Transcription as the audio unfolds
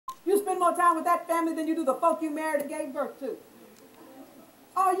more time with that family than you do the folk you married and gave birth to.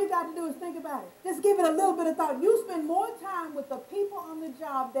 All you got to do is think about it. Just give it a little bit of thought. You spend more time with the people on the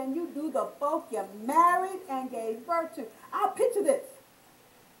job than you do the folk you married and gave birth to. I'll picture this.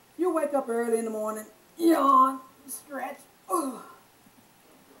 You wake up early in the morning, yawn, stretch. Ugh.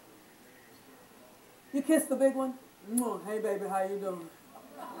 You kiss the big one. Hey, baby, how you doing?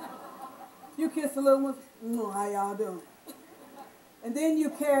 You kiss the little ones. How y'all doing? And then you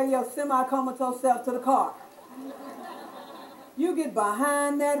carry your semi-comatose self to the car. You get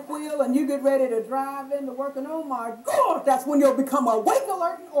behind that wheel and you get ready to drive into work, and oh my God, that's when you'll become awake,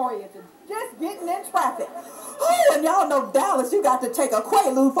 alert, and oriented. Just getting in traffic. Oh, and y'all know Dallas, you got to take a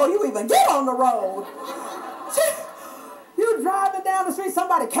Quaalude before you even get on the road. You driving down the street,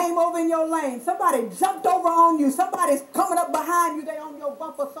 somebody came over in your lane, somebody jumped over on you, somebody's coming up behind you, they on your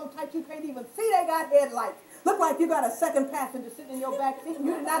bumper so tight you can't even see they got headlights. Look like you got a second passenger sitting in your back seat and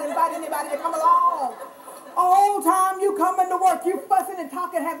you did not invite anybody to come along. All time you coming to work, you fussing and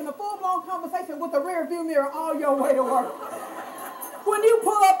talking, having a full-blown conversation with the rear view mirror all your way to work. When you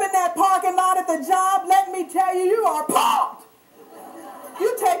pull up in that parking lot at the job, let me tell you, you are pumped.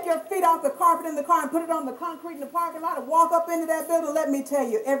 You take your feet off the carpet in the car and put it on the concrete in the parking lot and walk up into that building. Let me tell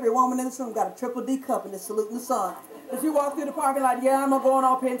you, every woman in this room got a triple D cup and is saluting the sun. As you walk through the parking lot, yeah, I'm going to go on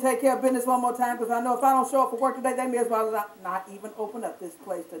up here and take care of business one more time because I know if I don't show up for work today, they may as well not even open up this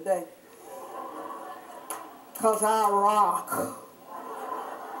place today. Because I rock.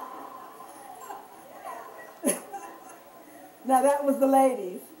 Now that was the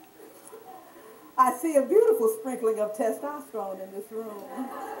ladies. I see a beautiful sprinkling of testosterone in this room.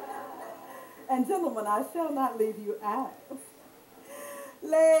 And gentlemen, I shall not leave you out.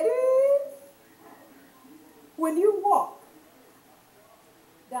 Ladies, when you walk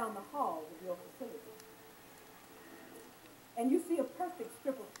down the hall of your facility and you see a perfect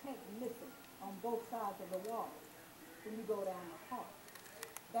strip of paint missing on both sides of the wall when you go down the hall,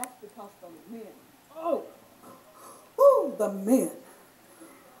 that's because the men, the men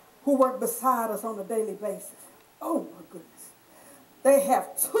who work beside us on a daily basis, oh my goodness, they have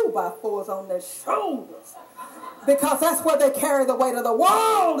 2x4s on their shoulders because that's where they carry the weight of the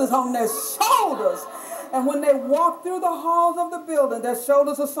world is on their shoulders. And when they walk through the halls of the building, their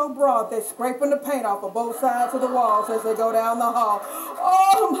shoulders are so broad, they're scraping the paint off of both sides of the walls as they go down the hall.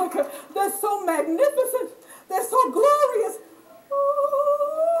 Oh my God, they're so magnificent. They're so glorious.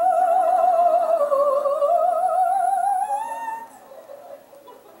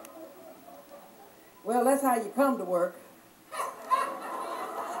 Well, that's how you come to work.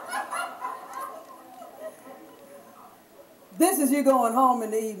 This is you going home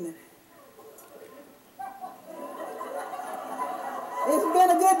in the evening. It's been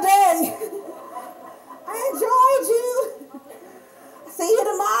a good day. I enjoyed you. See you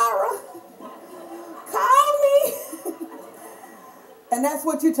tomorrow. Call me. And that's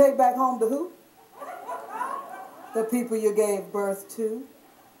what you take back home to who? The people you gave birth to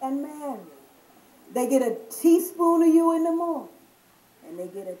and married. They get a teaspoon of you in the morning, and they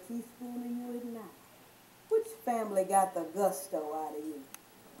get a teaspoon of you at night. Which family got the gusto out of you?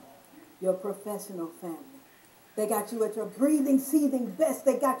 Your professional family. They got you at your breathing, seething best.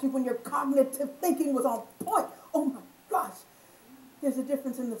 They got you when your cognitive thinking was on point. Oh my gosh. There's a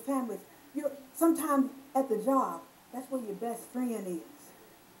difference in the families. Sometimes at the job, that's where your best friend is.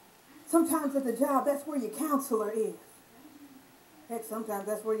 Sometimes at the job, that's where your counselor is. Heck, sometimes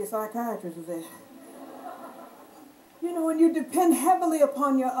that's where your psychiatrist is at. You know, and you depend heavily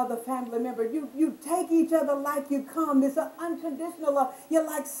upon your other family member. You take each other like you come. It's an unconditional love. You're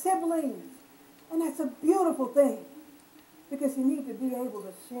like siblings. And that's a beautiful thing. Because you need to be able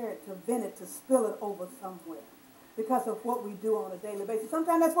to share it, to vent it, to spill it over somewhere. Because of what we do on a daily basis.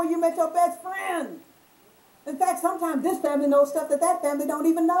 Sometimes that's where you met your best friend. In fact, sometimes this family knows stuff that family don't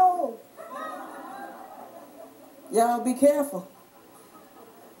even know. Y'all be careful.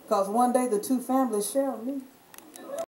 Because one day the two families shall meet.